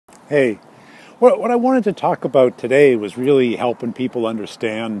Hey, what I wanted to talk about today was really helping people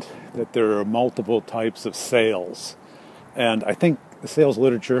understand that there are multiple types of sales. And I think the sales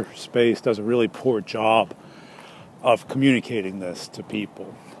literature space does a really poor job of communicating this to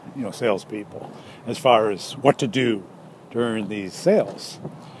people, salespeople, as far as what to do during these sales.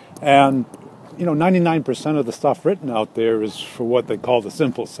 And 99% of the stuff written out there is for what they call the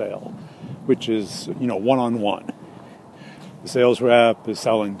simple sale, which is, one-on-one. The sales rep is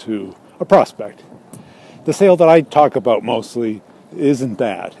selling to a prospect. The sale that I talk about mostly isn't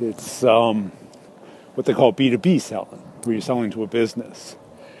that. It's what they call B2B selling, where you're selling to a business.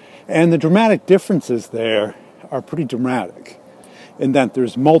 And the dramatic differences there are pretty dramatic in that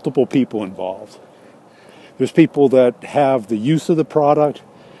there's multiple people involved. There's people that have the use of the product,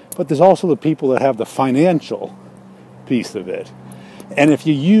 but there's also the people that have the financial piece of it. And if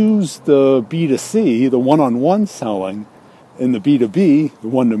you use the B2C, the one-on-one selling, in the B2B, the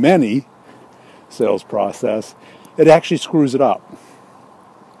one-to-many sales process, it actually screws it up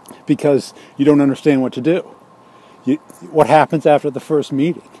because you don't understand what to do. What happens after the first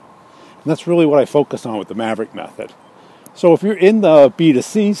meeting? And that's really what I focus on with the Maverick method. So if you're in the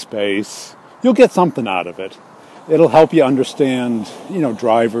B2C space, you'll get something out of it. It'll help you understand,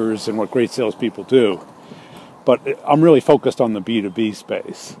 drivers and what great salespeople do. But I'm really focused on the B2B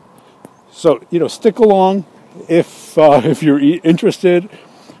space. So, stick along if you're interested.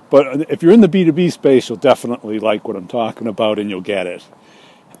 But if you're in the B2B space, you'll definitely like what I'm talking about and you'll get it.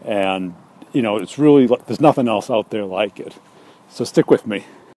 And, it's really, there's nothing else out there like it. So stick with me.